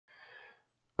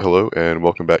Hello and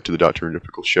welcome back to the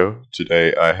DrEnderPickles Show.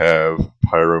 Today I have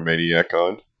pYr01v1aniac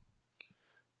on.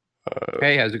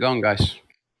 Hey, how's it going, guys?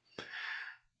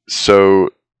 So,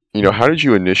 how did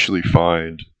you initially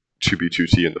find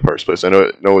 2B2T in the first place? I know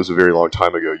it was a very long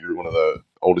time ago. You're one of the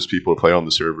oldest people to play on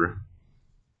the server.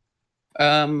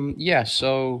 Yeah,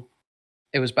 so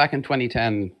it was back in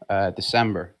 2010,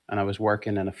 December, and I was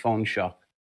working in a phone shop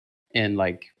in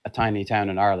like a tiny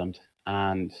town in Ireland,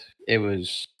 and it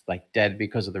was like dead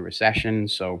because of the recession.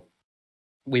 So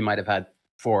we might have had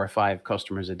 4 or 5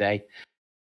 customers a day,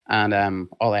 and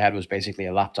all I had was basically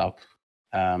a laptop.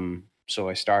 So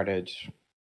I started,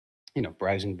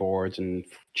 browsing boards and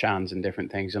chans and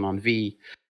different things, and on V,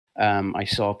 I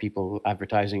saw people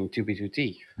advertising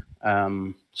 2B2T.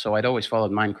 So I'd always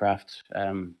followed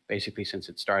Minecraft basically since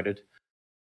it started.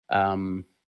 Um,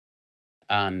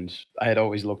 and I had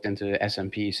always looked into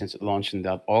SMP since it launched in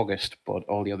that August, but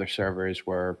all the other servers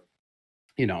were,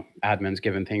 admins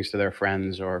giving things to their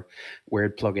friends or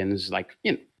weird plugins. Like,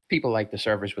 people like the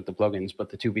servers with the plugins, but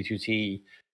the 2B2T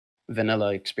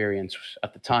vanilla experience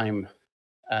at the time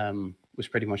was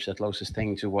pretty much the closest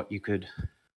thing to what you could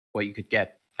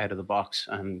get out of the box,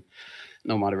 and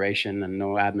no moderation and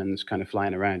no admins kind of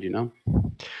flying around.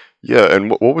 Yeah, and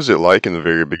what was it like in the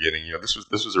very beginning?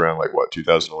 This was around like what,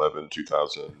 2011,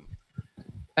 2000.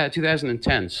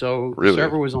 2010. So the Really?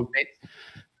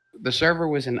 server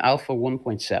was in Alpha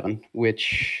 1.7,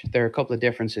 which there are a couple of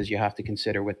differences you have to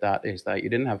consider with that. Is that you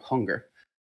didn't have hunger,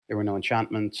 there were no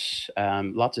enchantments,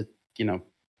 lots of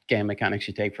game mechanics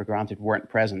you take for granted weren't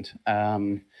present.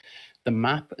 The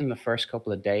map in the first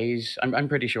couple of days, I'm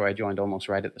pretty sure I joined almost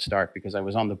right at the start because I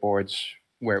was on the boards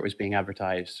where it was being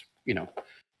advertised,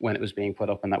 when it was being put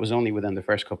up. And that was only within the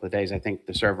first couple of days. I think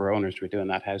the server owners were doing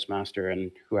that, Housemaster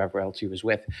and whoever else he was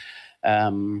with.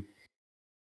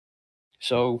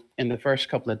 So in the first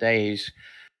couple of days,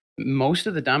 most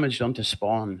of the damage done to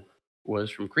spawn was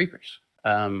from creepers.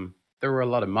 There were a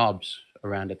lot of mobs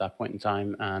around at that point in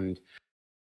time, and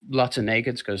lots of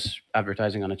nakeds, because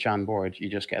advertising on a Chan board, you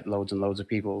just get loads and loads of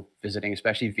people visiting,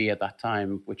 especially V at that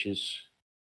time, which is,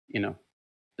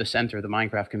 the center of the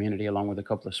Minecraft community, along with a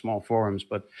couple of small forums.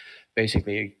 But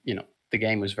basically, the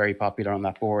game was very popular on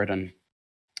that board. And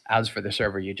as for the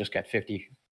server, you just get 50,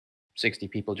 60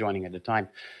 people joining at a time.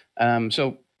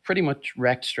 So pretty much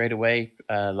wrecked straight away,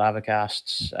 lava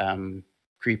casts,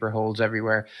 creeper holes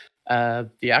everywhere.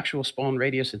 The actual spawn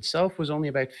radius itself was only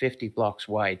about 50 blocks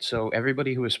wide. So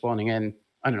everybody who was spawning in,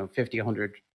 I don't know, 50,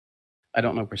 100, I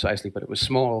don't know precisely, but it was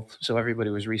small. So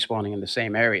everybody was respawning in the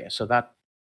same area. So that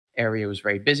area was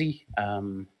very busy.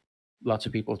 Lots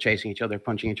of people chasing each other,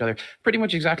 punching each other. Pretty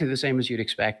much exactly the same as you'd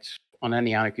expect on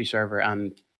any Anarchy server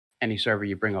and any server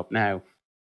you bring up now.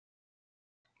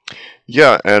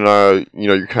 Yeah, and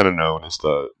you're kind of known as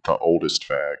the oldest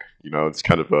fag. It's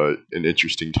kind of an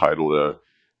interesting title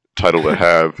to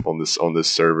have on this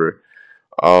server.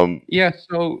 Yeah,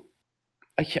 so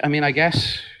I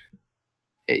guess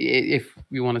if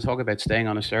we want to talk about staying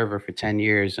on a server for 10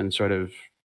 years and sort of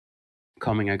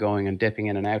coming and going and dipping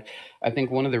in and out, I think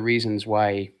one of the reasons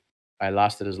why I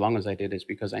lasted as long as I did is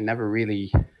because I never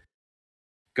really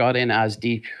got in as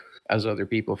deep as other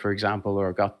people, for example,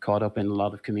 or got caught up in a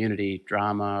lot of community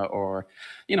drama, or,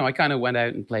 I kind of went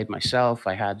out and played myself.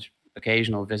 I had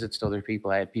occasional visits to other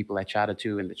people. I had people I chatted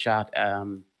to in the chat.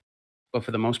 But for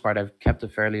the most part, I've kept a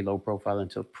fairly low profile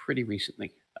until pretty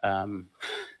recently.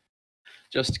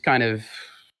 Just kind of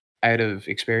out of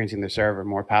experiencing the server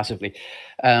more passively.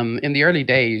 In the early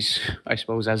days, I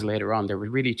suppose, as later on, there were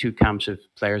really two camps of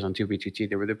players on 2B2T.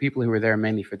 There were the people who were there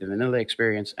mainly for the vanilla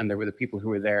experience, and there were the people who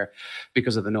were there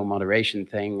because of the no moderation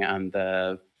thing and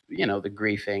the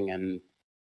griefing and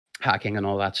hacking and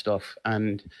all that stuff.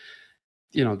 And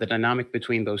the dynamic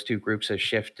between those two groups has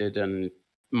shifted and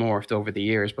morphed over the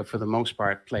years. But for the most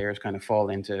part, players kind of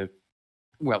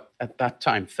at that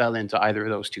time, fell into either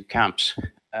of those two camps.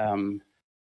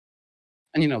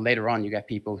 And later on, you get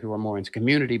people who are more into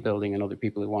community building and other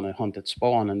people who want to hunt at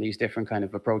spawn and these different kind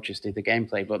of approaches to the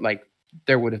gameplay. But like,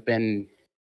 there would have been,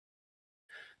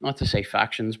 not to say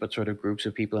factions, but sort of groups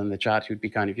of people in the chat who'd be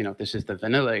kind of, this is the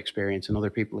vanilla experience, and other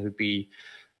people who'd be,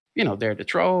 there to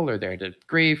troll or there to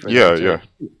grief or there Yeah, to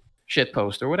yeah, shit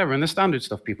post or whatever. And the standard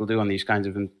stuff people do on these kinds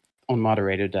of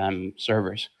unmoderated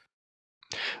servers.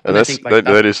 and And I think like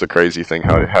that is the crazy thing,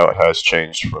 how it has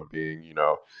changed from being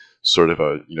sort of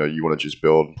a you want to just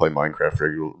build and play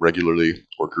Minecraft regularly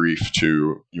or grief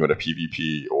to you want to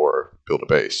PvP or build a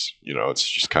base. It's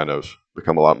just kind of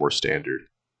become a lot more standard.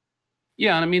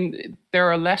 Yeah, and I mean,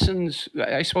 there are lessons,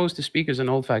 I suppose, to speak as an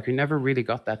old fag who never really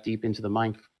got that deep into the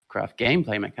Minecraft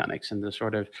gameplay mechanics and the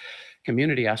sort of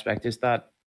community aspect, is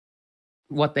that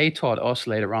what they taught us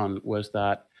later on was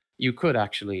that you could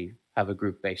actually have a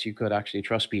group base. You could actually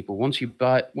trust people once you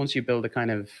build a kind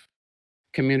of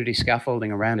community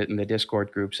scaffolding around it in the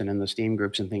Discord groups and in the Steam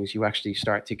groups and things. You actually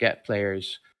start to get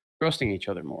players trusting each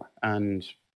other more, and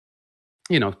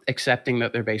accepting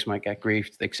that their base might get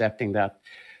griefed, accepting that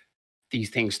these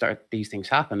things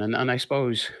happen. And I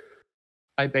suppose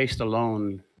I based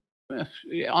alone,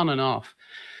 on and off.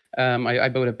 I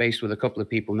build a base with a couple of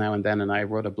people now and then, and I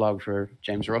wrote a blog for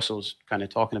James Russell's kind of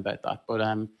talking about that. But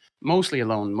mostly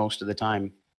alone most of the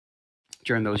time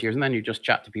during those years. And then you just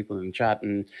chat to people in the chat,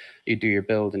 and you do your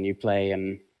build and you play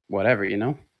and whatever,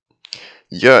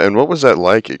 Yeah, and what was that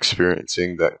like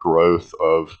experiencing that growth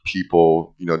of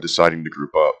people, deciding to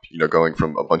group up, going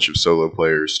from a bunch of solo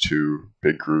players to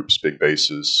big groups, big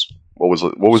bases? What was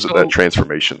that So,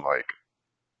 transformation like?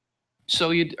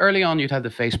 so early on you'd have the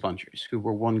face punchers, who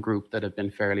were one group that had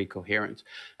been fairly coherent,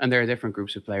 and there are different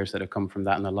groups of players that have come from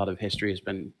that, and a lot of history has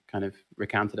been kind of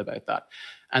recanted about that.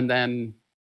 And then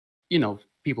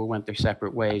people went their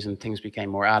separate ways and things became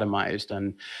more atomized,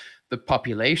 and the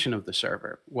population of the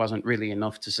server wasn't really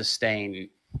enough to sustain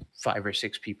 5 or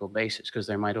 6 people bases, because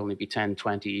there might only be 10,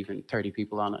 20, even 30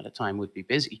 people on at a time would be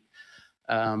busy.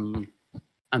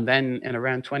 And then in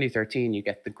around 2013, you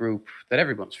get the group that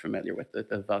everyone's familiar with,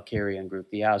 the Valkyrian group,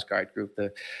 the Asgard group,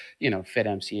 the,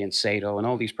 FitMC and Sato, and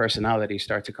all these personalities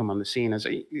start to come on the scene. As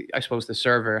I suppose the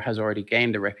server has already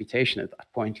gained a reputation at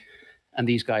that point, and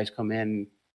these guys come in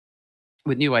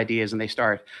with new ideas, and they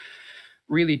start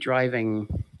really driving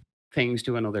things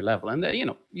to another level. And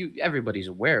everybody's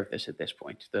aware of this at this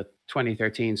point. The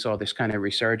 2013 saw this kind of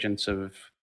resurgence of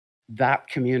that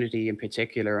community in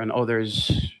particular and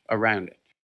others around it.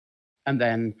 And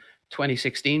then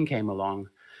 2016 came along,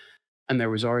 and there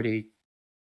was already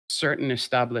certain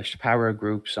established power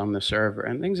groups on the server,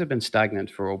 and things have been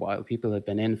stagnant for a while. People had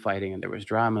been infighting, and there was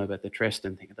drama about the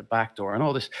Tristan thing at the back door and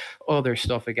all this other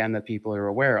stuff again that people are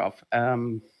aware of.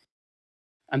 And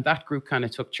that group kind of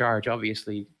took charge,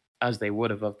 obviously, as they would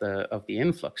have of the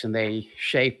influx, and they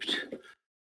shaped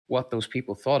what those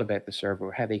people thought about the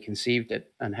server, how they conceived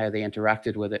it, and how they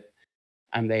interacted with it,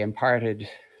 and they imparted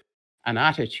an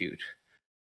attitude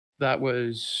that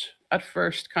was at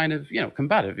first kind of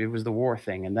combative. It was the war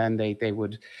thing, and then they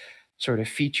would sort of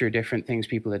feature different things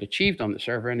people had achieved on the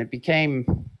server, and it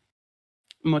became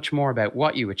much more about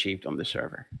what you achieved on the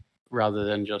server rather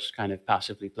than just kind of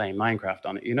passively playing Minecraft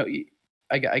on it.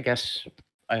 I guess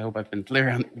I hope I've been clear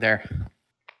on there.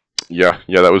 Yeah,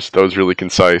 that was really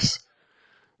concise.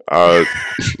 Uh,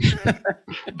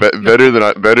 better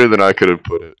than I could have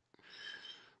put it.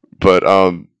 But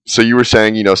so you were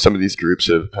saying, some of these groups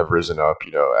have risen up,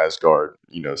 Asgard,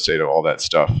 Sato, all that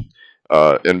stuff.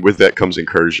 And with that comes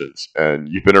incursions, and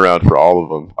you've been around for all of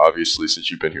them, obviously,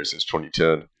 since you've been here since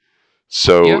 2010.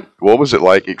 So, Yeah. what was it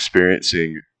like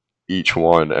experiencing each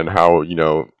one, and how,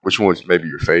 which one was maybe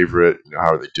your favorite?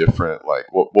 How are they different? Like,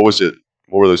 what was it?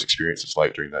 What were those experiences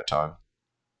like during that time?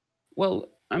 Well,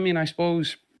 I mean, I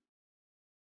suppose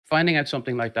finding out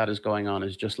something like that is going on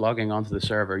is just logging onto the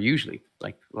server usually,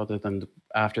 like other than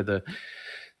after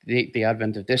the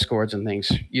advent of discords and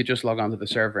things, you just log onto the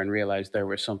server and realize there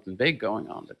was something big going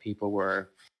on, that people were,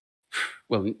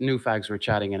 well, new fags were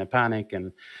chatting in a panic,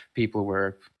 and people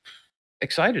were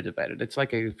excited about it. It's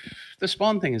like the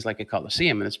Spawn thing is like a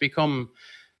coliseum, and it's become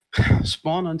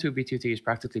Spawn on 2B2T has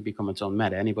practically become its own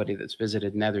meta. Anybody that's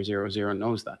visited Nether 00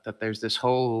 knows that there's this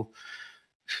whole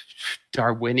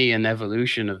Darwinian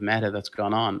evolution of meta that's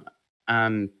gone on.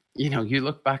 And you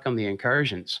look back on the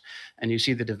incursions and you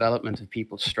see the development of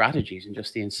people's strategies and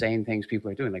just the insane things people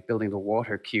are doing, like building the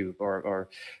water cube or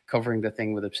covering the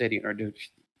thing with obsidian, or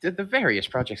the various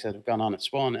projects that have gone on at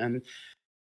Spawn. And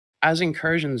as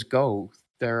incursions go,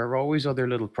 there are always other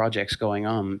little projects going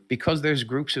on, because there's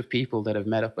groups of people that have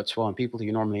met up at Spawn, people who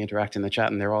you normally interact in the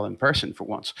chat, and they're all in person for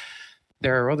once.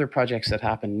 There are other projects that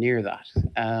happen near that.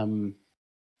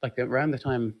 Like around the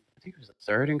time, I think it was the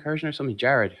third incursion or something,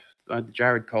 Jared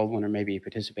called one, or maybe he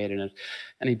participated in it,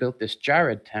 and he built this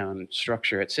Jared Town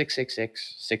structure at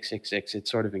 666. It's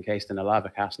sort of encased in a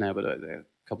lava cast now, but a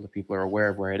couple of people are aware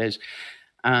of where it is.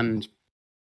 And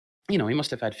he must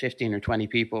have had 15 or 20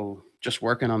 people just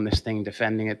working on this thing,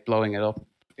 defending it, blowing it up.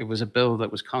 It was a build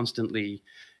that was constantly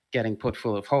getting put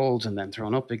full of holes and then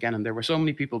thrown up again, and there were so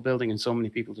many people building and so many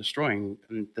people destroying,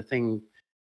 and the thing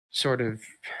sort of,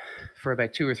 for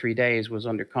about 2 or 3 days, was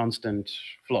under constant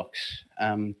flux.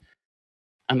 And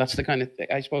that's the kind of thing,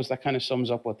 I suppose that kind of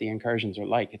sums up what the incursions are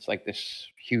like. It's like this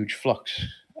huge flux,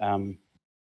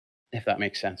 if that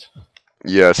makes sense.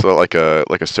 Yeah, it's not like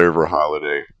a server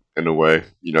holiday in a way.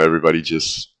 Everybody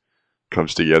just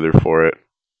comes together for it.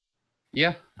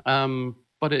 Yeah.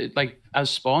 But it, like as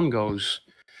Spawn goes,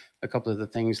 a couple of the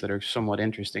things that are somewhat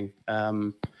interesting.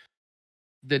 The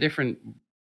different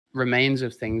remains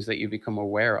of things that you become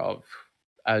aware of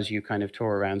as you kind of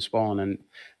tour around Spawn, and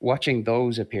watching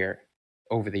those appear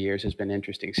over the years has been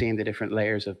interesting. Seeing the different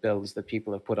layers of builds that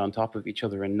people have put on top of each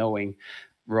other and knowing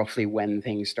roughly when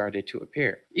things started to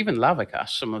appear. Even lava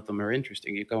casts, some of them are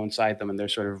interesting. You go inside them and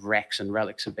there's sort of wrecks and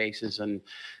relics of bases and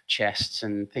chests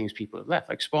and things people have left.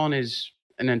 Like Spawn is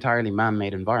an entirely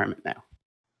man-made environment now.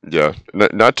 Yeah,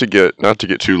 not to get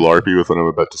too larpy with what I'm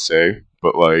about to say,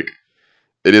 but like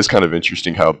it is kind of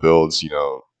interesting how builds,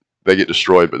 they get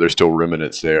destroyed, but there's still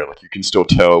remnants there. Like you can still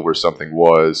tell where something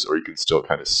was, or you can still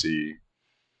kind of see,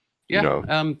 you Yeah,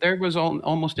 know. there was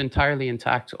almost entirely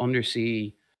intact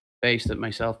undersea base that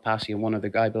myself, Passy, and one other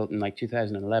guy built in like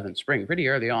 2011 spring, pretty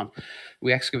early on.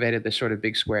 We excavated this sort of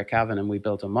big square cavern and we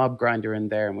built a mob grinder in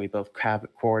there and we built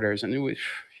quarters, and it was,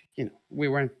 we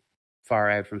weren't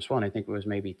far out from Swan. I think it was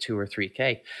maybe 2 or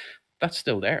 3K. That's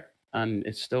still there and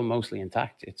it's still mostly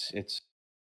intact. It's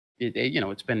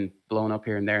been blown up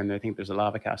here and there, and I think there's a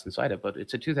lava cast inside it, but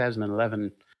it's a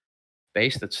 2011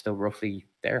 base that's still roughly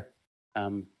there.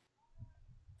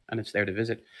 And it's there to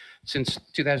visit. Since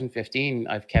 2015,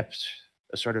 I've kept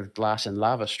a sort of glass and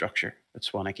lava structure.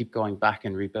 That's one I keep going back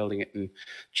and rebuilding it and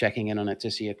checking in on it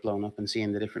to see it blown up and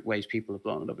seeing the different ways people have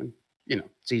blown it up. And,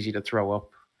 it's easy to throw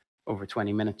up over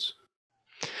 20 minutes.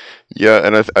 Yeah,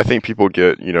 and I think people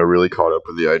get really caught up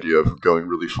with the idea of going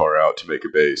really far out to make a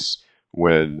base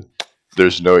when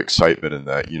there's no excitement in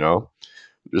that.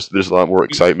 There's a lot more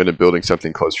excitement in building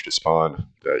something closer to spawn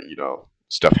that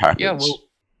stuff Yeah, happens. well,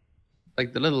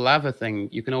 like the little lava thing,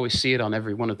 you can always see it on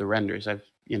every one of the renders.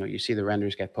 You see the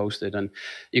renders get posted, and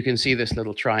you can see this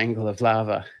little triangle of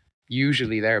lava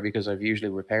usually there because I've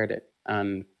usually repaired it.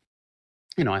 And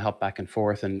I hop back and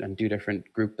forth and do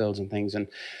different group builds and things. And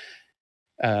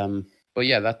but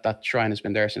yeah, that shrine has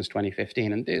been there since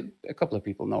 2015, and a couple of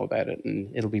people know about it,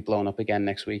 and it'll be blown up again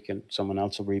next week, and someone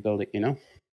else will rebuild it.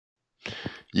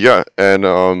 Yeah, and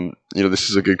this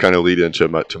is a good kind of lead into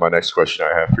my next question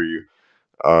I have for you.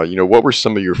 What were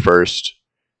some of your first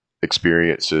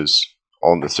experiences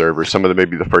on the server? Some of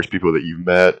maybe the first people that you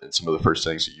met, and some of the first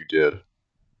things that you did,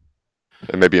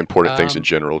 and maybe important things in Um,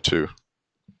 general too.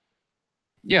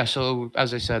 yeah, so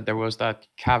as I said, there was that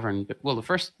cavern. But, well,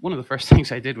 one of the first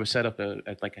things I did was set up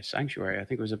like a sanctuary. I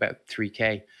think it was about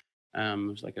 3K. It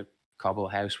was like a cobble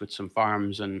house with some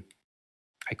farms, and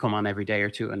I come on every day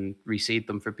or two and reseed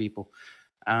them for people.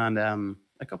 And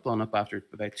I got blown up after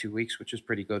about 2 weeks, which was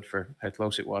pretty good for how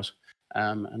close it was.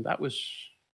 And that was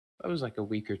like a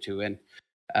week or two in.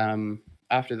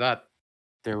 After that,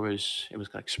 it was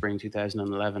like spring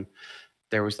 2011.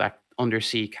 There was that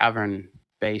undersea cavern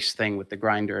base thing with the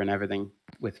grinder and everything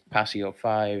with Passio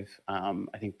 5.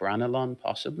 I think Branelon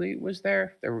possibly was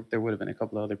there. There would have been a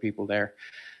couple of other people there.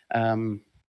 Um,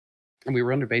 and we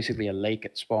were under basically a lake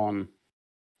at spawn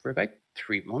for about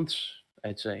 3 months,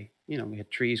 I'd say. We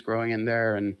had trees growing in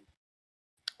there and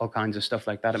all kinds of stuff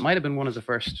like that. It might have been one of the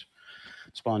first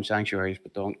spawn sanctuaries,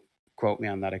 but don't quote me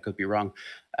on that. I could be wrong.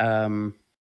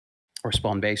 Or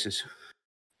spawn bases.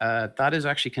 That is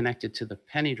actually connected to the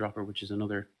Penny Dropper, which is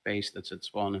another base that's at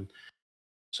spawn and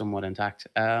somewhat intact.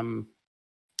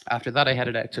 After that, I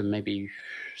headed out to maybe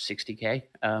 60K.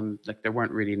 Like there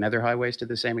weren't really nether highways to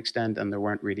the same extent, and there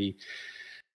weren't really,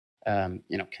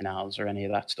 canals or any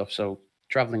of that stuff. So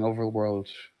traveling overworld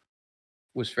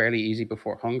was fairly easy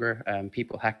before hunger.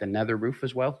 People hacked the nether roof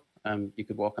as well. You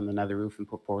could walk on the nether roof and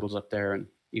put portals up there and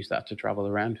use that to travel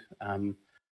around.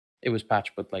 It was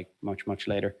patched, but like much, much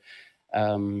later.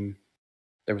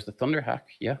 There was the Thunder hack.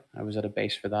 Yeah, I was at a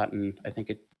base for that, and I think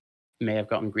it may have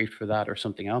gotten griefed for that or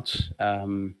something else.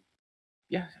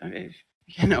 Yeah,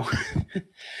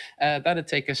 that'd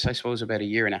take us, I suppose, about a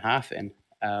year and a half in.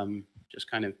 Just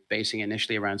kind of basing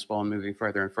initially around spawn, moving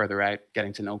further and further out,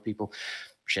 getting to know people,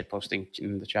 shit posting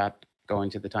in the chat, going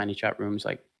to the tiny chat rooms.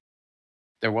 Like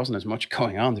there wasn't as much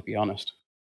going on, to be honest.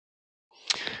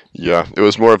 Yeah, it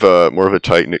was more of a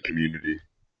tight knit community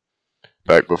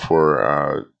back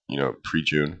before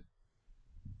pre-June.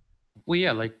 Well,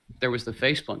 yeah, like there was the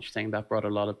face punch thing that brought a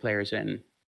lot of players in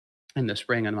the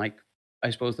spring, and like I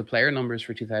suppose the player numbers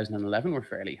for 2011 were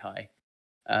fairly high.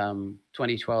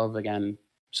 2012 again,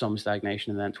 some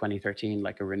stagnation, and then 2013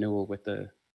 like a renewal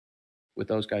with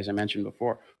those guys I mentioned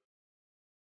before.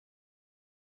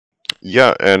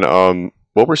 Yeah, and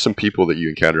what were some people that you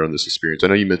encountered on this experience? I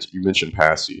know you mentioned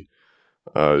Passy.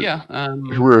 Yeah,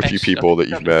 Who were a few X. people that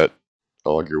you've met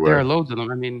along your There way? are loads of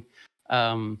them. I mean,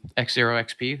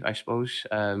 X0XP, I suppose.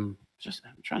 I'm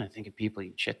trying to think of people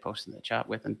you shit post in the chat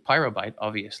with, and Pyrobite,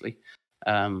 obviously.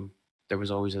 There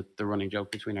was always the running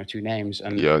joke between our two names,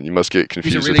 and Yeah, you must get he's a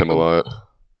confused with really him a cool. lot.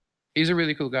 He's a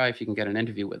really cool guy if you can get an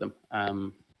interview with him.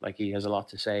 Like he has a lot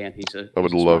to say, and I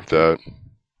would he's a love smart kid. that.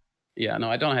 Yeah,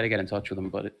 no, I don't know how to get in touch with him,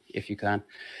 but if you can,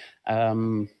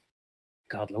 um,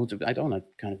 God, loads of. I don't want to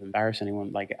kind of embarrass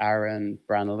anyone like Aaron,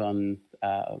 Branelon,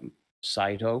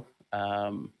 Saito.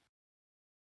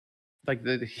 Like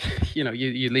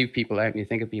you leave people out and you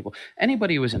think of people.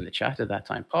 Anybody who was in the chat at that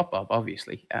time, Pop Bob,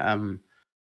 obviously,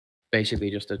 basically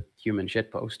just a human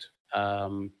shit post.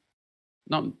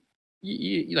 Not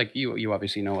you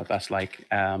obviously know what that's like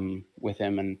with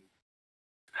him, and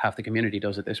half the community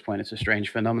does at this point. It's a strange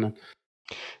phenomenon.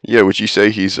 Yeah, would you say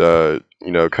he's kind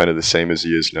of the same as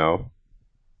he is now?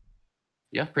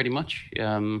 Yeah, pretty much.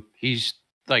 He's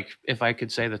like, if I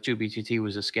could say that 2B2T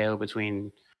was a scale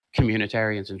between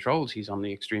communitarians and trolls, he's on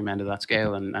the extreme end of that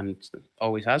scale, and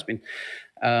always has been.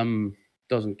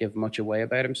 Doesn't give much away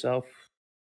about himself.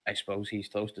 I suppose he's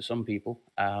close to some people.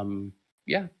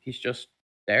 Yeah, he's just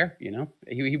there.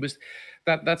 He was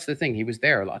that's the thing. He was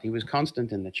there a lot. He was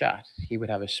constant in the chat. He would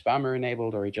have a spammer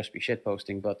enabled, or he'd just be shit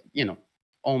posting. But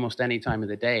almost any time of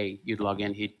the day you'd log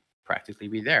in, he'd practically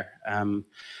be there. And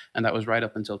that was right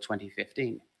up until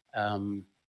 2015. And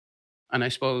I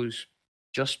suppose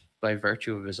just by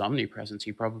virtue of his omnipresence,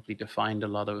 he probably defined a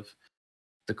lot of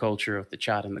the culture of the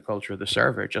chat and the culture of the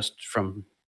server just from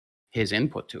his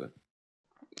input to it.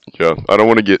 Yeah, I don't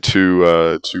want to get too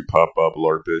pop up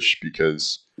larpish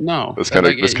because no, that's kind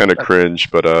of cringe.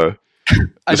 But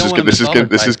this is this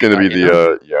is going to be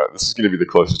the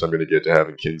closest I'm going to get to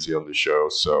having Kinsey on the show.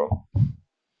 So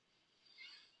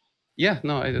yeah,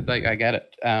 no, I get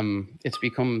it. It's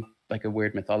become like a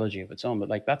weird mythology of its own, but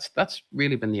like that's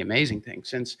really been the amazing thing.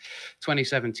 Since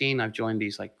 2017, I've joined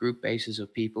these like group bases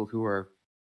of people who are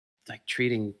like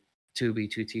treating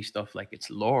 2B2T stuff like it's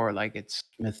lore, like it's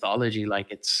mythology, like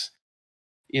it's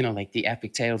like the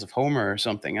epic tales of Homer or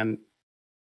something. And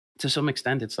to some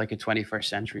extent, it's like a 21st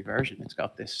century version. It's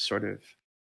got this sort of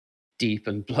deep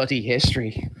and bloody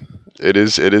history. It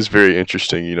is very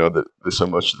interesting, that so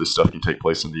much of this stuff can take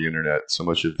place on the internet. So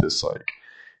much of this like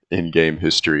in-game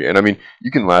history, and I mean,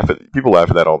 people laugh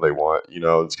at that all they want.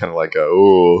 It's kind of like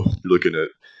you're looking at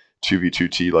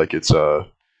 2v2t like it's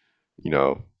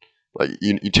like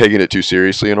you taking it too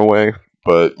seriously in a way,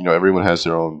 but everyone has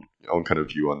their own kind of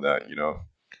view on that. And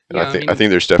Yeah, I think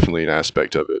there's definitely an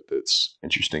aspect of it that's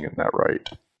interesting in that right.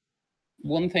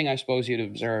 One thing I suppose you'd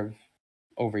observe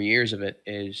over years of it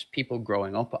is people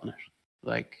growing up on it,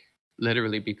 like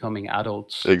literally becoming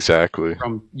adults. Exactly.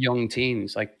 From young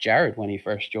teens. Like Jared, when he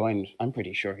first joined, I'm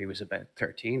pretty sure he was about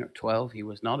 13 or 12. He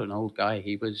was not an old guy.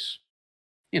 He was,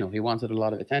 he wanted a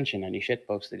lot of attention, and he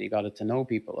shitposted. He got to know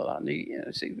people a lot. And he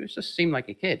just seemed like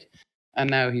a kid. And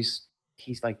now he's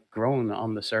like grown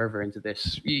on the server into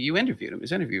this. You interviewed him.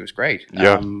 His interview was great.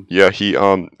 Yeah, he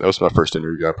that was my first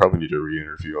interview. I probably need to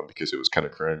re-interview him because it was kind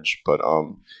of cringe. But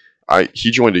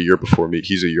he joined a year before me.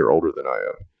 He's a year older than I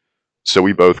am, so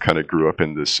we both kind of grew up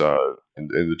in this in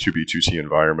the 2B2T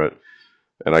environment.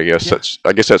 And I guess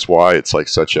that's why it's like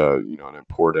such a an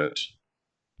important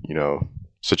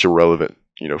such a relevant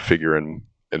figure in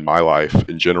my life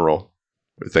in general,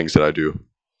 the things that I do.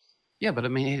 Yeah, but I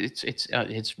mean,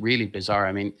 it's really bizarre.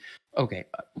 I mean, okay,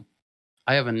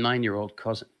 I have a 9-year-old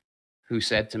cousin who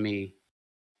said to me,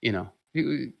 do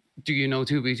you know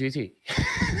 2B2T?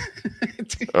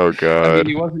 Oh God! I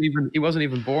mean, he wasn't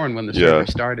even born when the server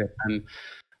started, and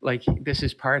like this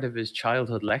is part of his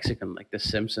childhood lexicon, like The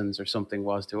Simpsons or something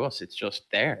was to us. It's just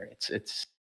there.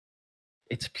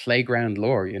 It's playground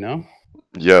lore,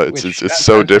 Yeah, it's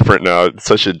so different now. It's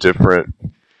such a different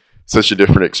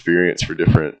experience for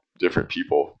different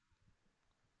people.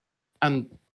 And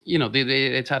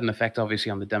it's had an effect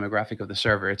obviously on the demographic of the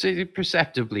server. It's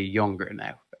perceptibly younger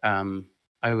now.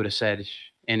 I would have said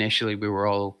initially we were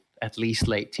all at least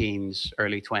late teens,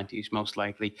 early 20s, most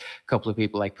likely. A couple of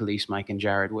people like Police Mike and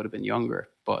Jared would have been younger.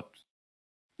 But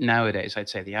nowadays, I'd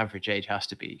say the average age has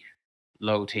to be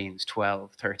low teens,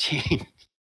 12, 13.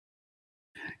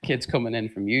 Kids coming in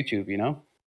from YouTube,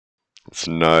 It's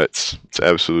nuts. It's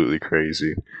absolutely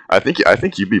crazy. I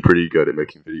think you'd be pretty good at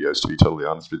making videos, to be totally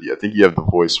honest with you. I think you have the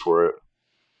voice for it.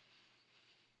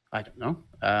 I don't know.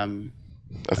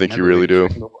 I think you really do.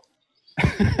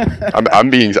 I'm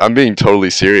being totally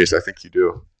serious. I think you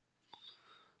do.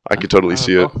 I could totally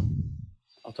see it.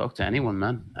 I'll talk to anyone,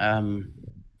 man.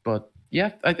 But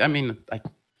yeah, I mean, I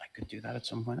could do that at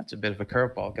some point. That's a bit of a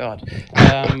curveball. God.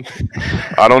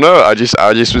 I don't know. I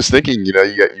just was thinking, you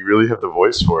really have the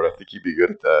voice for it. I think you'd be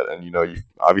good at that. And you've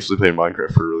obviously played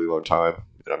Minecraft for a really long time.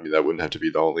 I mean, that wouldn't have to be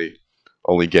the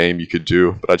only game you could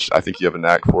do. But I think you have a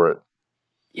knack for it.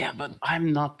 Yeah, but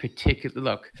I'm not particular.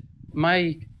 Look,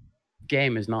 my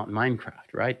game is not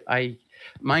Minecraft, right?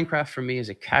 Minecraft for me is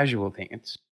a casual thing.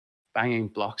 It's banging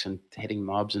blocks and hitting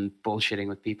mobs and bullshitting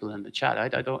with people in the chat.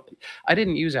 I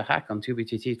didn't use a hack on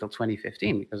 2BTT till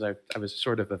 2015 because I was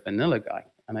sort of a vanilla guy,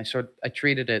 and I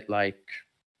treated it like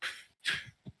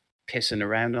pissing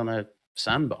around on a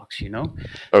sandbox. You know,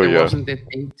 Oh there yeah. wasn't this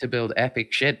need to build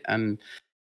epic shit, and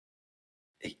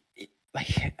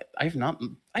like I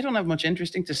don't have much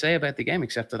interesting to say about the game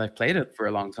except that I've played it for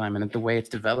a long time, and the way it's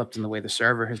developed and the way the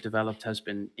server has developed has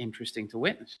been interesting to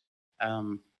witness.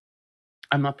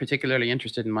 I'm not particularly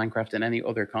interested in Minecraft in any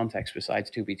other context besides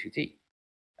 2B2T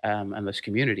and this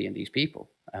community and these people.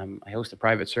 I host a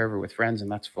private server with friends,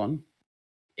 and that's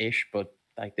fun-ish. But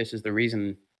like, this is the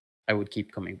reason I would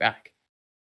keep coming back.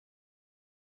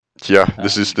 Yeah,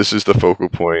 this is the focal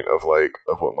point of what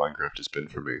Minecraft has been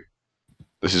for me.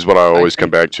 This is what I always come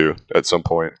back to at some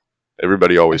point.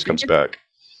 Everybody always comes back.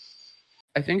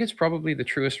 I think it's probably the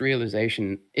truest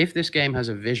realization. If this game has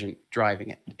a vision driving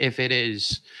it,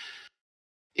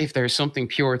 if there's something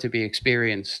pure to be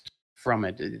experienced from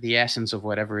it, the essence of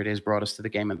whatever it is brought us to the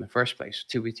game in the first place,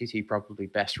 2BTT probably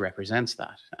best represents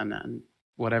that. And then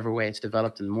whatever way it's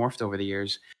developed and morphed over the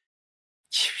years,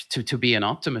 to be an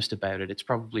optimist about it, it's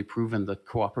probably proven that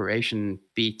cooperation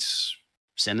beats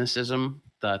cynicism,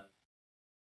 that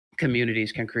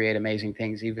communities can create amazing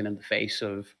things even in the face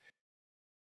of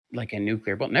like a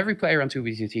nuclear button. Every player on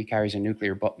 2BTT carries a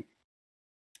nuclear button,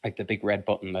 like the big red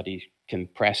button that he can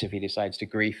press if he decides to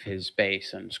grief his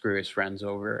base and screw his friends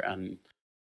over and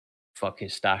fuck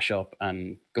his stash up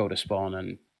and go to spawn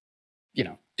and, you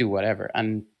know, do whatever.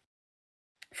 And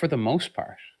for the most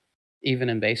part, even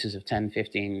in bases of 10,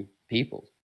 15 people,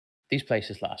 these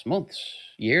places last months,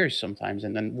 years sometimes,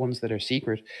 and then ones that are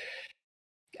secret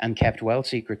and kept well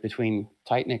secret between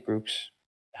tight-knit groups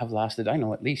have lasted, I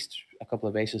know, at least a couple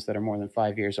of bases that are more than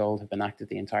 5 years old have been active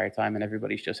the entire time, and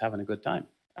everybody's just having a good time.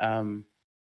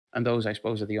 And those, I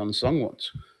suppose, are the unsung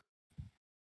ones.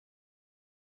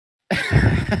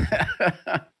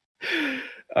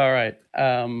 All right.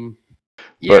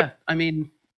 Yeah, I mean,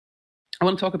 I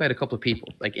want to talk about a couple of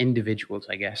people, like individuals,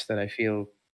 I guess, that I feel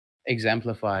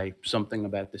exemplify something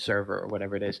about the server or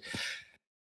whatever it is.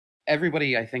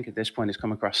 Everybody, I think, at this point has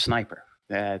come across Sniper,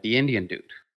 the Indian dude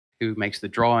who makes the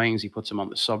drawings. He puts them on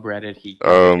the subreddit.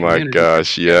 Oh my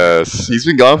gosh, yes. He's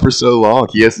been gone for so long.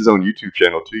 He has his own YouTube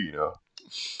channel too, you know,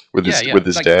 with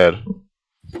his dad.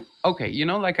 Okay, you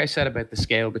know, like I said about the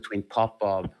scale between Pop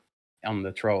Bob on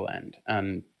the troll end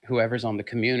and whoever's on the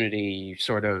community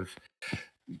sort of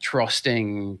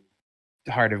trusting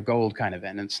heart of gold kind of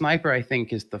end. And Sniper, I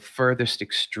think, is the furthest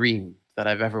extreme that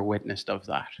I've ever witnessed of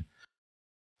that.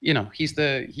 You know,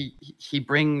 he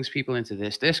brings people into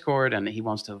this Discord and he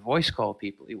wants to voice call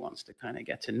people. He wants to kind of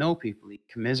get to know people. He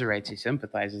commiserates, he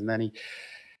sympathizes, and then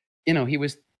he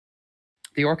was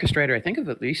the orchestrator, I think, of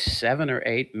at least 7 or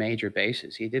 8 major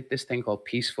bases. He did this thing called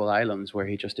Peaceful Islands, where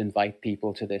he just invite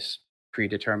people to this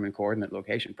predetermined coordinate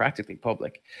location, practically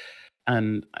public.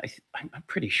 And I'm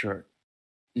pretty sure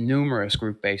numerous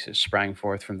group bases sprang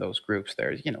forth from those groups.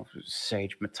 There's, you know,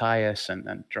 Sage Matthias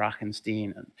and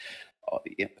Drachenstein and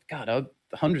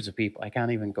hundreds of people. I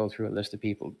can't even go through a list of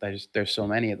people. There's so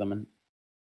many of them, and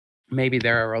maybe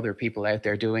there are other people out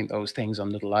there doing those things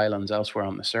on little islands elsewhere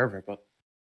on the server. But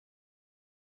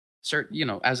you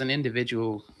know, as an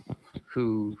individual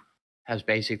who has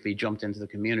basically jumped into the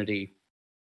community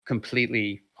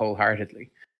completely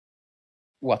wholeheartedly,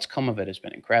 what's come of it has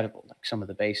been incredible. Like some of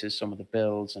the bases, some of the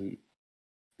builds, and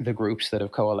the groups that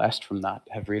have coalesced from that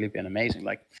have really been amazing.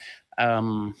 Like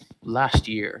last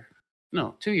year,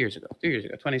 no, 2 years ago,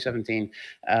 2017,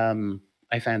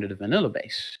 I founded a vanilla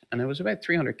base, and it was about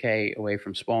 300k away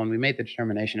from spawn. We made the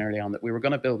determination early on that we were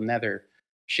going to build nether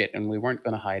shit, and we weren't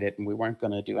going to hide it, and we weren't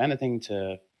going to do anything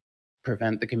to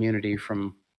prevent the community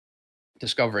from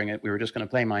discovering it. We were just going to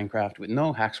play Minecraft with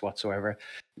no hacks whatsoever,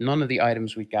 none of the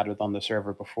items we gathered on the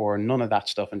server before, none of that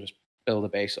stuff, and just build a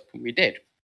base up. And we did.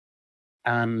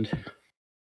 And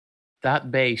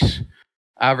that base,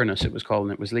 Avernus it was called,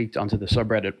 and it was leaked onto the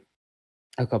subreddit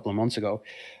a couple of months ago,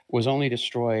 was only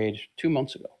destroyed 2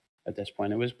 months ago at this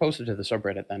point. It was posted to the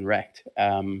subreddit, then wrecked.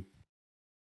 And,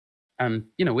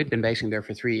 you know, we'd been basing there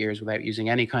for 3 years without using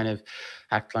any kind of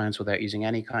hack clients, without using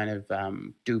any kind of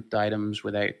duped items,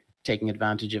 without taking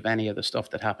advantage of any of the stuff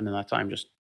that happened in that time, just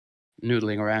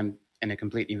noodling around in a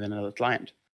completely vanilla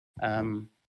client. And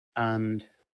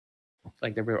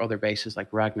like there were other bases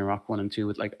like Ragnarok 1 and 2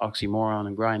 with like Oxymoron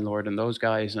and Grindlord and those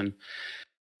guys, and,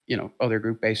 you know, other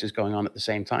group bases going on at the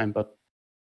same time. But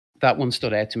that one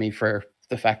stood out to me for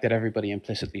the fact that everybody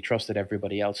implicitly trusted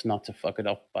everybody else not to fuck it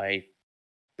up by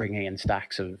bringing in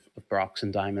stacks of brocs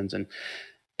and diamonds. And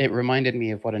it reminded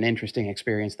me of what an interesting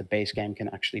experience the base game can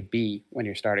actually be when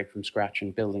you're starting from scratch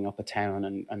and building up a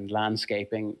town and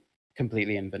landscaping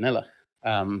completely in vanilla.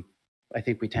 I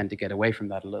think we tend to get away from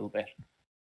that a little bit.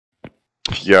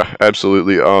 Yeah,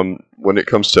 absolutely. When it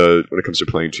comes to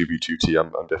playing 2v2t,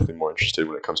 I'm definitely more interested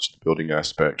when it comes to the building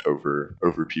aspect over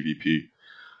PvP.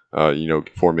 You know,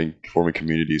 forming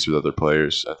communities with other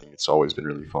players. I think it's always been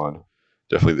really fun.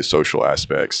 Definitely the social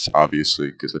aspects,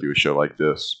 obviously, because I do a show like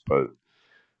this, but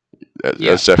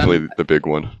that's definitely the big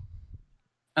one.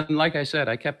 And like I said,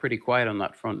 I kept pretty quiet on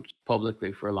that front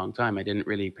publicly for a long time. I didn't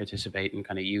really participate in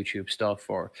kind of YouTube stuff,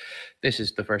 or this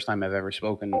is the first time I've ever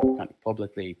spoken kind of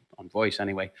publicly on voice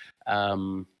anyway.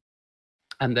 And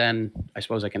then I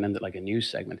suppose I can end it like a news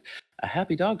segment. A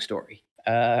happy dog story.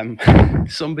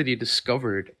 Somebody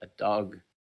discovered a dog,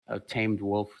 a tamed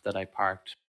wolf that I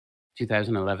parked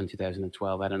 2011,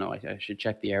 2012. I don't know. I should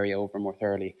check the area over more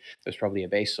thoroughly. There's probably a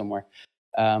base somewhere.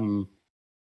 And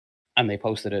they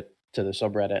posted it to the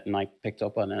subreddit, and I picked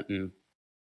up on it and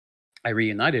I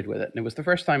reunited with it. And it was the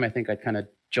first time I think I'd kind of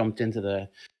jumped into the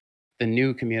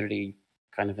new community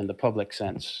kind of in the public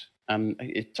sense. And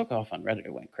it took off on Reddit.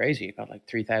 It went crazy. It got like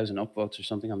 3,000 upvotes or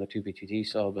something on the 2b2t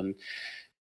sub. And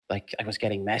like I was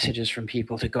getting messages from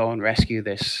people to go and rescue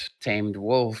this tamed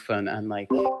wolf. And like,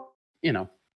 you know,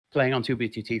 playing on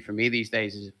 2b2t for me these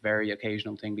days is a very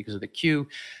occasional thing because of the queue.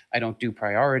 I don't do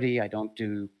priority. I don't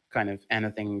do kind of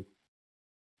anything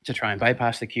to try and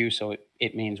bypass the queue, so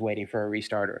it means waiting for a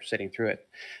restart or sitting through it.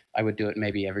 I would do it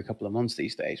maybe every couple of months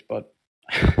these days, but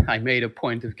I made a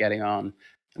point of getting on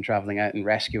and traveling out and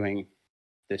rescuing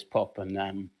this pup. And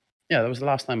yeah, that was the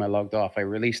last time I logged off. I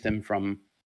released him from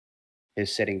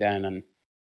his sitting down, and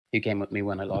he came with me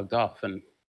when I logged off. And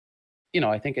you know,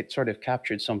 I think it sort of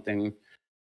captured something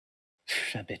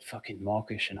a bit fucking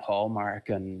mawkish and Hallmark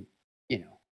and, you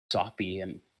know, soppy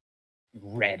and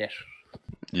Reddit.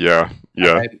 Yeah.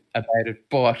 About it,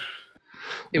 but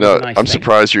it was a nice I'm thing.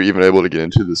 surprised you're even able to get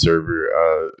into the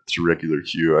server through regular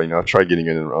queue. I've tried getting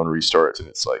in on restarts, and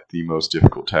it's like the most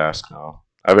difficult task now.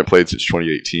 I haven't played since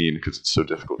 2018 because it's so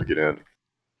difficult to get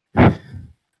in.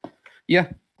 Yeah,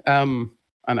 and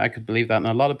I could believe that. And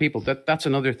a lot of people, that's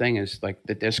another thing, is like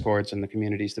the discords and the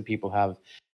communities that people have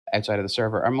outside of the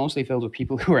server are mostly filled with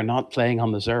people who are not playing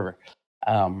on the server.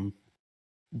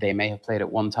 They may have played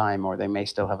at one time, or they may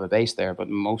still have a base there, but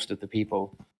most of the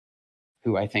people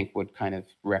who I think would kind of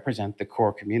represent the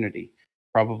core community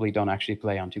probably don't actually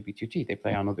play on 2b2t. They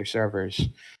play on other servers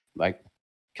like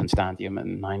Constantium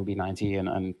and 9b90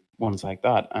 and ones like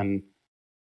that. And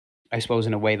I suppose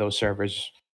in a way those servers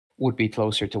would be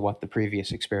closer to what the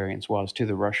previous experience was, to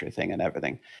the Russia thing and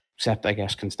everything, except I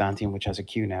guess Constantium, which has a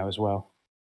queue now as well.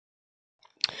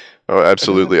 Oh,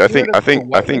 absolutely. I think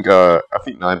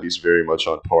 9B is very much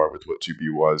on par with what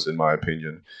 2B was, in my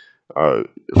opinion.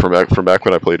 From back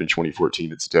when I played in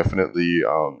 2014, it's definitely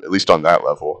at least on that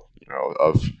level, you know,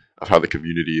 of how the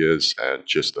community is and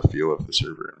just the feel of the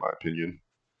server, in my opinion.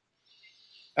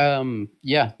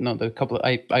 Yeah, no,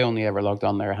 I only ever logged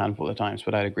on there a handful of times,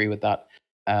 but I'd agree with that.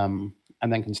 And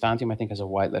then Constantium, I think, has a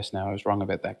whitelist now. I was wrong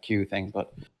about that queue thing,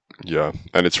 but yeah,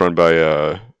 and it's run by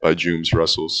Jooms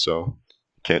Russells, so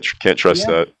can't trust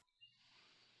that.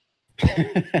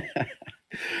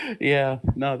 Yeah,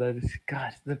 no, that is,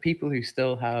 God, the people who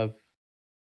still have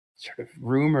sort of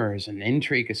rumors and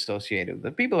intrigue associated with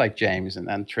the people like James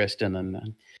and Tristan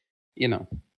and you know,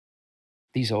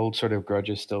 these old sort of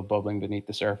grudges still bubbling beneath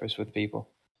the surface with people.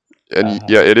 And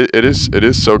yeah, it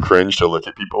is so cringe to look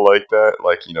at people like that,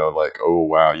 like, you know, like, oh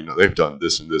wow, you know, they've done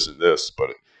this and this and this, but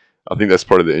I think that's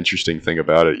part of the interesting thing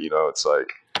about it. You know, it's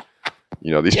like,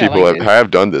 you know, these people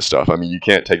have done this stuff. I mean, you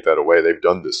can't take that away. They've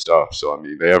done this stuff, so I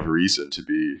mean, they have reason to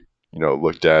be, you know,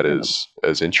 looked at as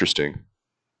interesting.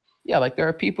 Yeah, like there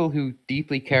are people who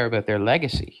deeply care about their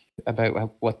legacy,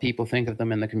 about what people think of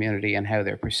them in the community and how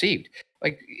they're perceived.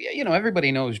 Like, you know,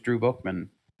 everybody knows Drew Bookman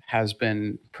has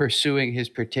been pursuing his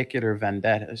particular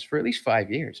vendettas for at least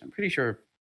 5 years. I'm pretty sure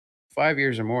 5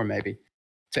 years or more, maybe,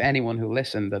 to anyone who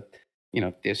listened, that, you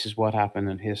know, this is what happened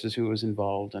and this is who was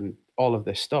involved and all of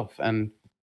this stuff. And,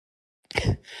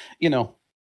 you know,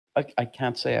 I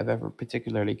can't say I've ever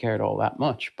particularly cared all that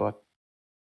much, but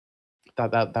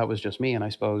that was just me. And I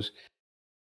suppose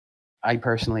I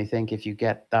personally think if you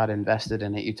get that invested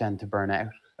in it, you tend to burn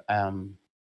out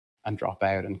and drop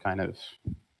out, and kind of,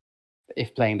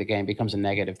 if playing the game becomes a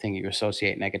negative thing, you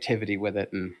associate negativity with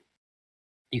it, and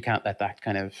you can't let that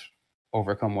kind of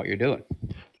overcome what you're doing.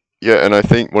 Yeah, and I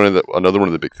think another one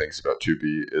of the big things about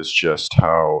 2B is just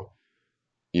how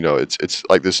it's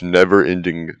like this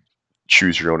never-ending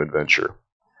choose your own adventure.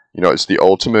 It's the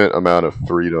ultimate amount of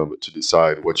freedom to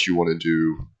decide what you want to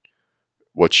do,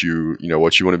 what you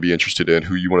want to be interested in,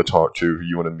 who you want to talk to, who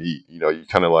you want to meet. You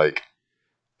kind of like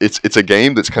it's a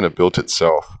game that's kind of built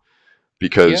itself Yeah,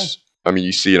 because I mean,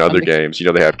 you see in and other games,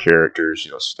 they have characters,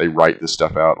 they write this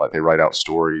stuff out, like they write out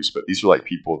stories, but these are like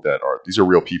these are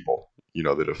real people,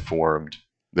 that have formed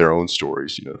their own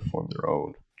stories, formed their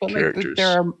own but like characters.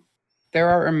 there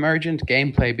are emergent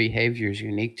gameplay behaviors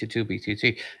unique to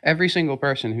 2B2T. Every single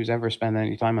person who's ever spent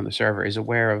any time on the server is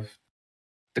aware of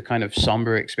the kind of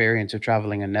somber experience of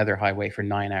traveling a nether highway for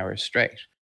 9 hours straight.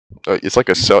 It's like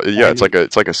a self, yeah, Finding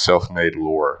it's like a self-made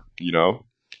lore,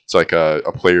 It's like a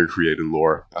player created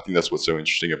lore. I think that's what's so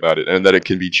interesting about it, and that it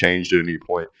can be changed at any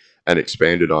point and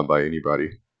expanded on by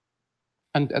anybody.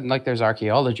 and like there's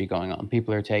archaeology going on.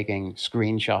 People are taking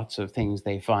screenshots of things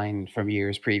they find from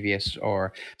years previous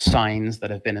or signs that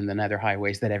have been in the nether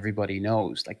highways that everybody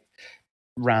knows. Like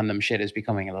random shit is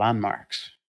becoming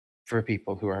landmarks for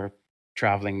people who are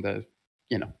traveling the,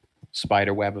 you know,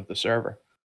 spider web of the server.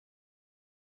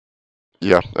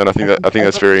 Yeah, and I think I'd that's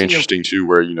love to very see a interesting too.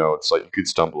 Where it's like you could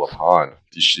stumble upon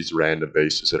these random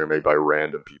bases that are made by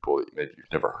random people that maybe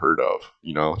you've never heard of.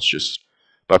 It's just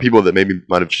by people that maybe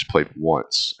might have just played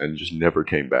once and just never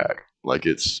came back. Like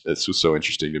it's just so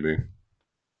interesting to me.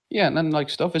 yeah, and then like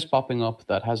stuff is popping up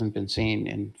that hasn't been seen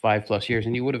in 5+ years,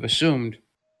 and you would have assumed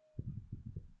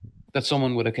that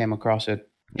someone would have came across it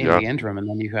in Yeah, the interim, and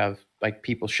then you have like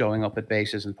people showing up at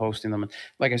bases and posting them. And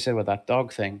like I said with that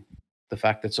dog thing, the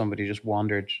fact that somebody just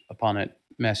wandered upon it,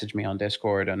 messaged me on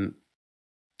Discord, and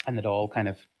it all kind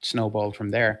of snowballed from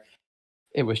there.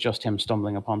 It was just him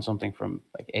stumbling upon something from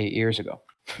like 8 years ago.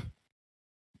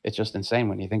 It's just insane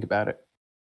when you think about it.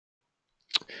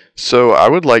 so I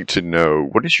would like to know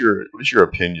what is your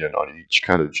opinion on each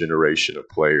kind of generation of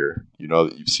player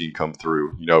that you've seen come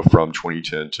through from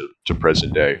 2010 to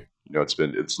present day.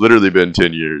 It's literally been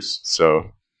 10 years.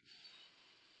 So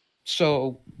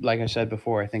So, like I said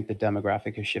before, I think the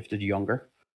demographic has shifted younger.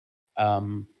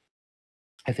 Um,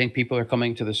 I think people are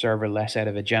coming to the server less out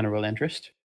of a general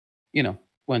interest. You know,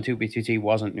 when 2B2T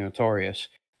wasn't notorious,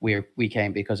 we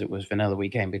came because it was vanilla. We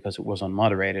came because it was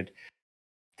unmoderated.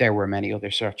 There were many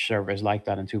other search servers like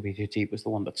that, and 2B2T was the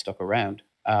one that stuck around.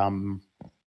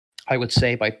 I would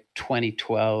say by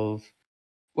 2012,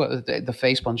 well, the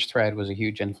Face Punch thread was a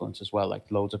huge influence as well.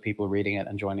 Like loads of people reading it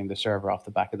and joining the server off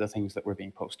the back of the things that were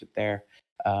being posted there.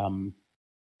 Um,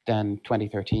 then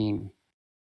 2013,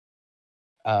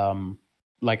 um,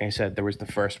 like I said, there was the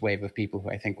first wave of people who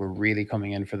I think were really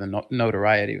coming in for the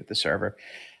notoriety of the server,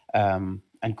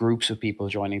 and groups of people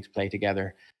joining to play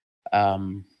together.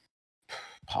 Um,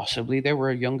 Possibly there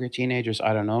were younger teenagers.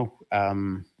 I don't know,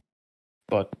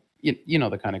 but you know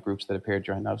the kind of groups that appeared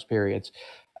during those periods.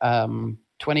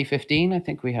 2015, I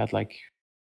think we had like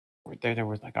there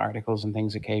were like articles and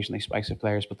things occasionally spikes of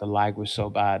players, but the lag was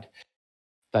so bad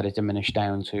that it diminished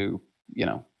down to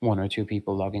one or two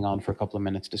people logging on for a couple of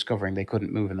minutes, discovering they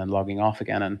couldn't move, and then logging off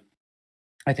again. And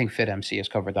I think FitMC has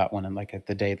covered that one. And like at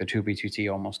the day the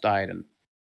 2B2T almost died, and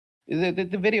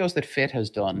the videos that Fit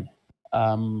has done,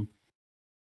 um,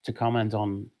 to comment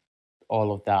on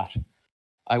all of that,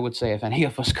 I would say if any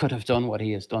of us could have done what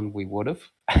he has done, we would have.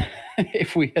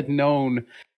 If we had known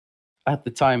at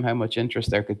the time how much interest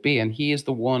there could be. And he is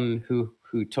the one who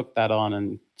took that on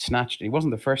and snatched it. He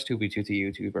wasn't the first 2B2T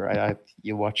YouTuber.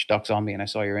 You watched Doc Zombie and I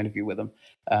saw your interview with him.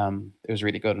 It was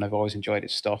really good, and I've always enjoyed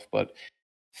his stuff. But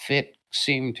Fit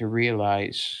seemed to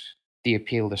realize the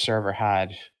appeal the server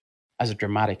had as a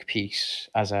dramatic piece,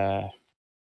 as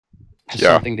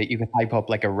yeah, something that you could hype up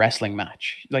like a wrestling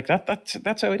match. Like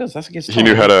that's how he does. That's like his he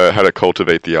knew tone. how to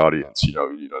cultivate the audience.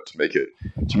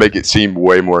 To make it seem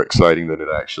way more exciting than it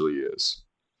actually is.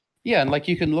 Yeah, and like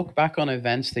you can look back on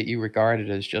events that you regarded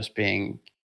as just being,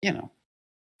 you know,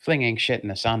 flinging shit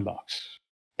in a sandbox,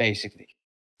 basically.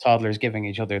 Toddlers giving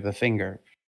each other the finger,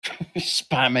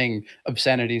 spamming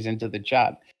obscenities into the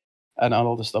chat, and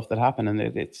all the stuff that happened. And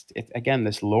it's again,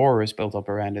 this lore is built up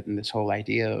around it, and this whole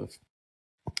idea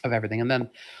of everything. And then,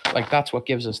 like that's what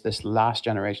gives us this last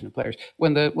generation of players.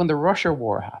 When the Russia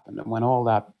war happened, and when all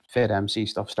that Fit MC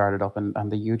stuff started up, and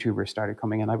the YouTubers started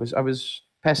coming in, I was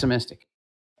pessimistic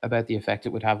about the effect it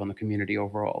would have on the community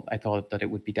overall. I thought that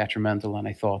it would be detrimental, and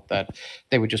I thought that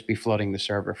they would just be flooding the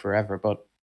server forever. But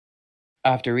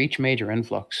after each major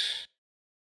influx,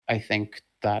 I think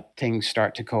that things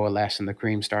start to coalesce and the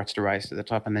cream starts to rise to the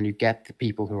top, and then you get the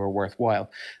people who are worthwhile.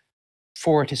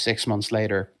 4 to 6 months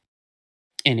later,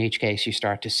 in each case, you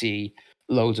start to see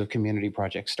loads of community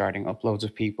projects starting up, loads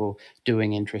of people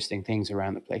doing interesting things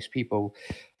around the place. People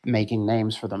making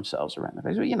names for themselves around the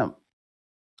base. You know,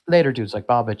 later dudes like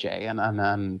Baba J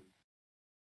and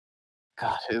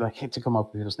God, like to come up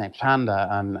with people's names, Panda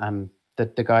and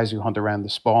the guys who hunt around the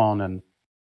spawn and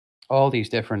all these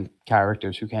different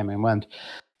characters who came and went.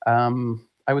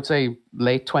 I would say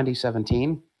late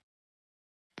 2017.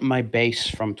 My base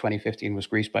from 2015 was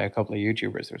greased by a couple of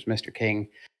YouTubers. There was Mr. King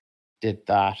did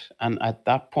that, and at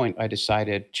that point, I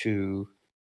decided to,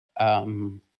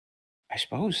 um, I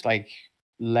suppose, like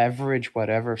leverage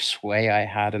whatever sway I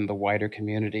had in the wider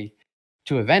community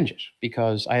to avenge it,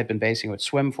 because I had been basing with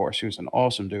Swimforce, who's an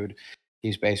awesome dude.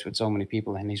 He's based with so many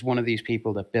people, and he's one of these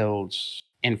people that builds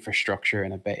infrastructure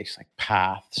in a base, like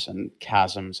paths and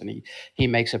chasms, and he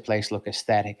makes a place look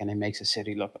aesthetic, and he makes a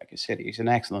city look like a city. He's an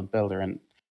excellent builder, and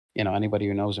you know anybody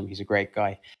who knows him, he's a great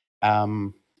guy.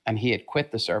 And he had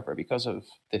quit the server because of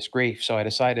this grief, so I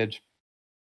decided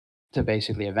to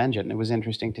basically avenge it. And it was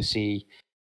interesting to see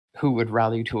who would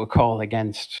rally to a call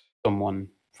against someone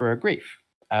for a grief,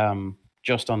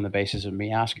 just on the basis of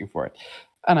me asking for it.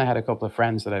 And I had a couple of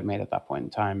friends that I'd made at that point in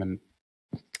time, and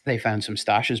they found some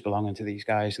stashes belonging to these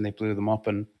guys, and they blew them up.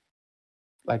 And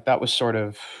like that was sort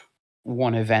of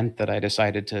one event that I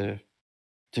decided to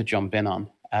jump in on.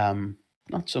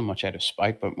 Not so much out of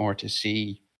spite, but more to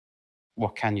see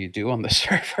what can you do on the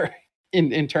server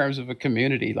in terms of a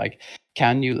community. Like,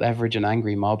 can you leverage an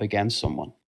angry mob against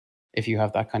someone if you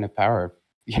have that kind of power?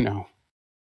 You know,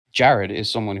 Jared is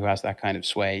someone who has that kind of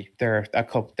sway. There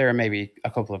are maybe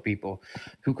a couple of people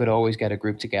who could always get a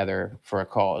group together for a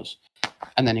cause.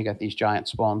 And then you got these giant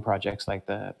spawn projects like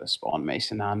the Spawn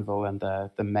Mason Anvil and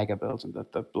the Mega Builds and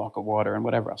the Block of Water and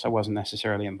whatever else. I wasn't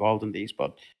necessarily involved in these,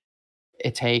 but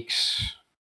it takes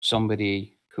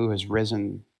somebody who has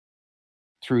risen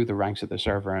through the ranks of the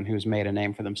server and who's made a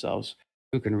name for themselves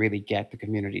who can really get the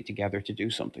community together to do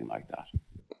something like that.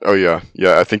 Oh yeah,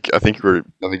 yeah. I think you were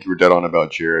dead on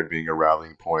about Jared being a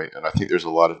rallying point, and I think there's a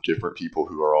lot of different people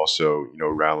who are also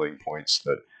rallying points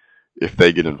that if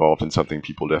they get involved in something,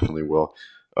 people definitely will.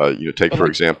 Take But for like,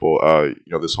 example,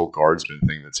 this whole guardsman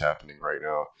thing that's happening right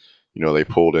now. They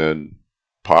pulled in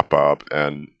Pop Up,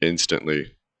 and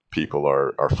instantly people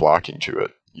are flocking to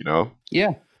it.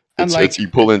 yeah. And It's you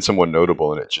pull in someone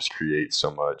notable, and it just creates so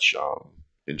much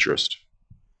interest.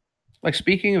 like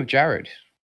speaking of Jared,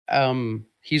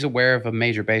 he's aware of a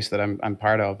major base that I'm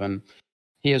part of, and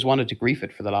he has wanted to grief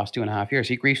it for the last 2.5 years.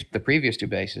 He griefed the previous two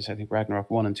bases, I think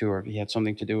Ragnarok 1 and 2, or he had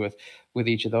something to do with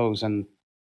each of those. And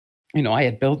I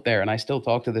had built there, and I still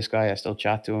talk to this guy. I still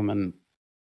chat to him, and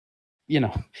you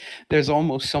know, there's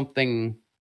almost something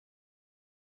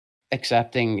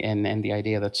accepting in the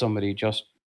idea that somebody just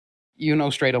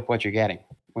straight up what you're getting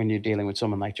when you're dealing with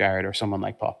someone like Jared or someone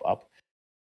like Pop Up,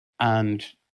 and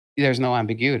there's no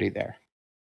ambiguity there.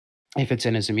 If it's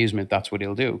in his amusement, that's what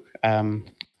he'll do. I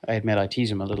admit I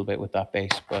tease him a little bit with that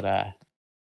base, but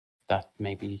that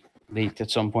maybe leaked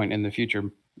at some point in the future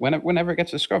whenever it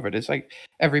gets discovered. It's like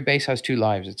every base has two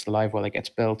lives. It's the life while it gets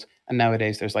built, and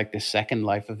nowadays there's like this second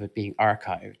life of it being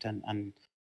archived and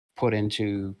put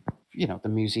into the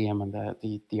museum and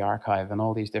the archive and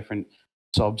all these different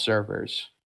sub servers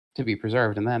to be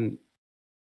preserved, and then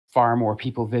far more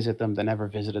people visit them than ever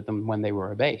visited them when they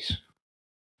were a base.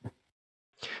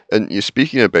 And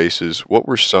speaking of bases, what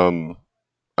were some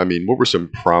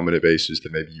prominent bases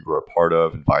that maybe you were a part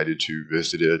of, invited to,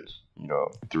 visited,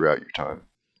 throughout your time?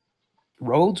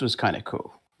 Rhodes was kind of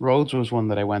cool. Rhodes was one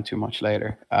that I went to much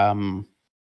later.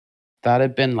 That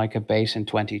had been like a base in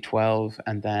 2012,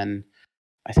 and then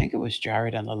I think it was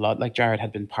Jared and a lot like Jared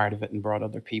had been part of it and brought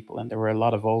other people, and there were a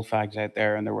lot of old fags out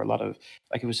there, and there were a lot of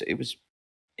like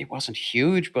it wasn't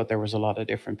huge, but there was a lot of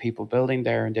different people building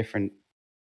there and different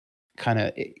kind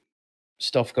of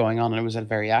stuff going on, and it was a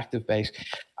very active base.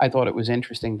 I thought it was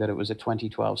interesting that it was a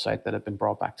 2012 site that had been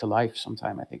brought back to life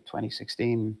sometime, I think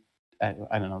 2016. I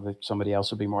don't know that somebody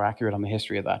else would be more accurate on the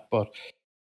history of that, but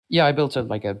yeah, I built a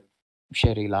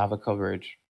shitty lava covered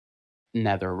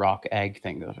nether rock egg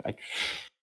thing that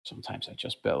sometimes I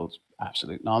just build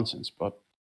absolute nonsense, but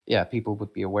yeah, people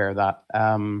would be aware of that.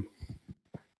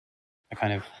 A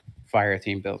kind of fire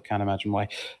team build, can't imagine why.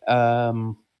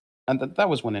 And that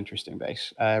was one interesting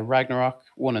base. Ragnarok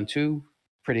 1 and 2,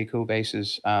 pretty cool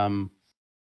bases.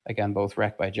 Again, both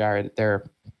wrecked by Jared. They're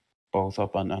both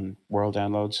up on world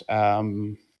downloads.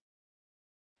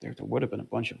 There would have been a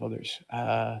bunch of others.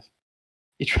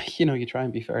 You try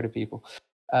and be fair to people.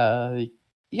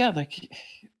 Yeah, like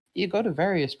you go to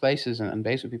various places and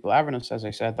base with people. Avernus, as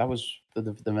I said, that was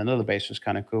the vanilla base was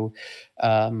kind of cool.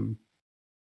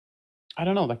 I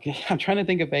don't know, like I'm trying to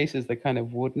think of bases that kind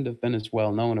of wouldn't have been as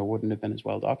well known or wouldn't have been as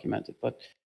well documented, but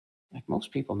like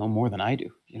most people know more than I do.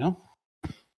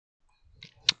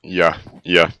 Yeah,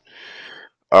 yeah.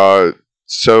 Uh,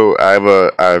 so I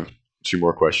have two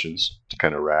more questions to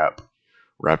kind of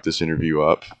wrap this interview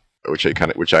up, which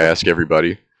I ask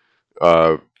everybody.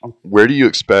 Uh, Oh, where do you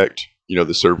expect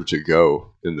the server to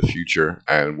go in the future,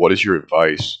 and what is your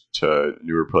advice to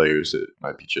newer players that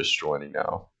might be just joining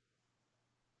now?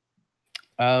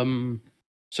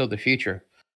 so the future,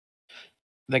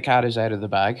 the cat is out of the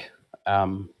bag.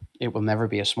 Um, it will never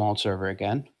be a small server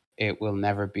again. It will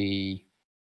never be,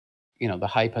 the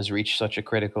hype has reached such a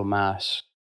critical mass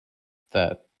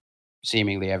that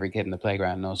seemingly every kid in the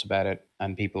playground knows about it,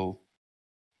 and people,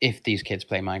 if these kids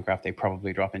play Minecraft, they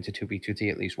probably drop into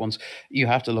 2B2T at least once. You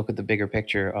have to look at the bigger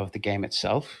picture of the game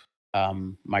itself.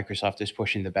 Microsoft is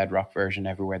pushing the Bedrock version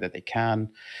everywhere that they can.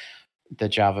 The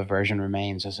Java version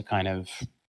remains as a kind of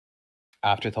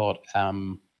afterthought.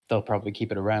 They'll probably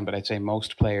keep it around, but I'd say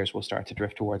most players will start to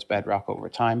drift towards Bedrock over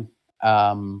time.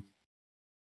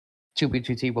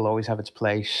 2B2T will always have its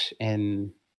place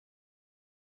in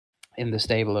the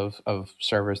stable of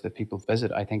servers that people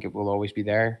visit. I think it will always be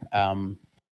there.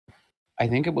 I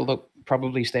think it will look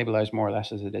probably stabilize more or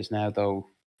less as it is now, though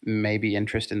maybe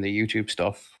interest in the YouTube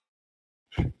stuff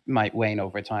might wane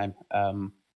over time.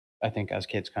 I think as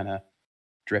kids kind of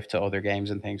drift to other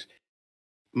games and things,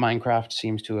 Minecraft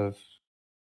seems to have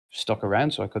stuck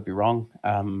around, so I could be wrong.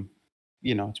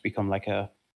 It's become like a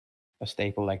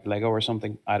staple like Lego or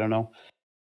something. I don't know.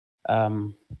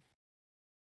 Um,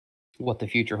 what the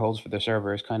future holds for the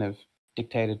server is kind of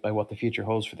dictated by what the future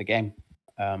holds for the game.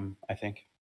 I think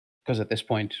because at this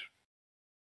point,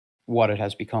 what it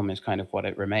has become is kind of what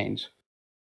it remains.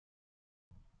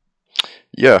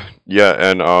 Yeah,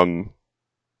 yeah, and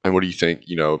what do you think?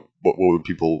 What would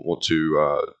people want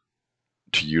to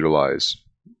utilize?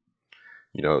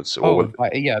 So what Oh, would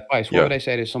yeah, advice. What yeah would I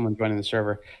say to someone joining the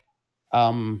server?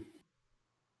 Um,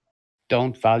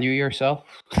 don't value yourself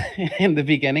in the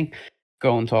beginning.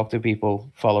 Go and talk to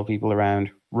people, follow people around,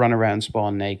 run around,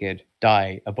 spawn naked,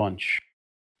 die a bunch.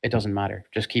 It doesn't matter.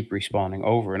 Just keep respawning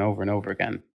over and over and over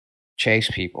again. Chase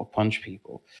people, punch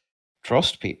people,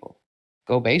 trust people,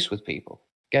 go base with people,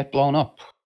 get blown up,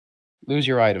 lose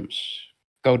your items,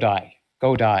 go die,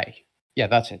 go die. Yeah,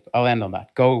 that's it. I'll end on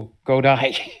that. Go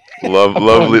die. A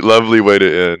lovely bunch. lovely way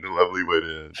to end. Lovely way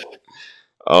to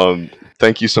end.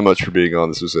 Thank you so much for being on.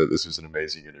 This was an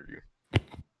amazing interview.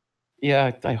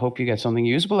 Yeah, I hope you get something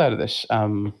usable out of this.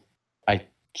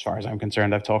 As far as I'm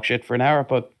concerned, I've talked shit for an hour,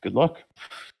 but good luck.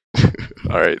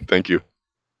 All right, thank you.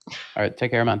 All right,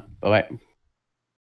 take care, man. Bye bye.